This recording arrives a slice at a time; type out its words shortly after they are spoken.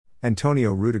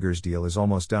Antonio Rudiger's deal is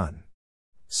almost done.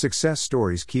 Success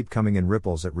stories keep coming in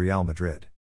ripples at Real Madrid.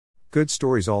 Good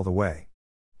stories all the way.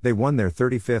 They won their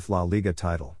 35th La Liga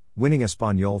title, winning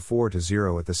Espanyol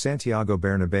 4-0 at the Santiago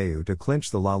Bernabéu to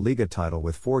clinch the La Liga title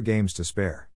with 4 games to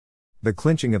spare. The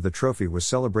clinching of the trophy was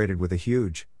celebrated with a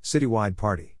huge, citywide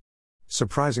party.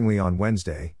 Surprisingly, on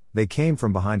Wednesday, they came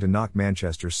from behind to knock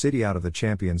Manchester City out of the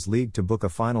Champions League to book a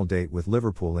final date with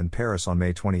Liverpool in Paris on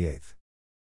May 28.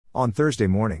 On Thursday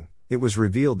morning, it was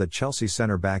revealed that Chelsea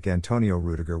centre-back Antonio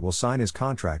Rudiger will sign his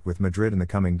contract with Madrid in the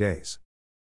coming days.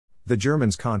 The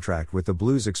German's contract with the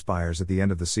Blues expires at the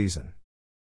end of the season.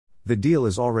 The deal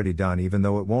is already done, even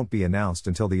though it won't be announced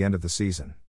until the end of the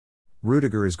season.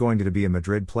 Rudiger is going to be a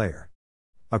Madrid player,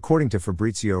 according to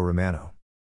Fabrizio Romano.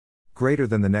 Greater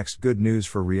than the next good news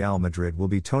for Real Madrid will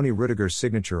be Toni Rudiger's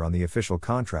signature on the official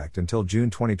contract until June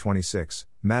 2026,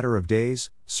 matter of days,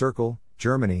 Circle,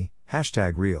 Germany,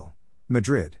 #Real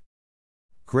Madrid.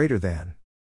 Greater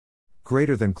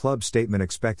than club statement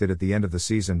expected at the end of the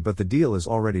season, but the deal is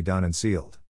already done and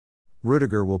sealed.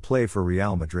 Rudiger will play for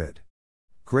Real Madrid.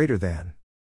 Greater than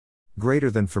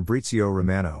Fabrizio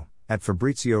Romano, at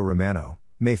Fabrizio Romano,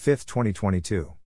 May 5, 2022.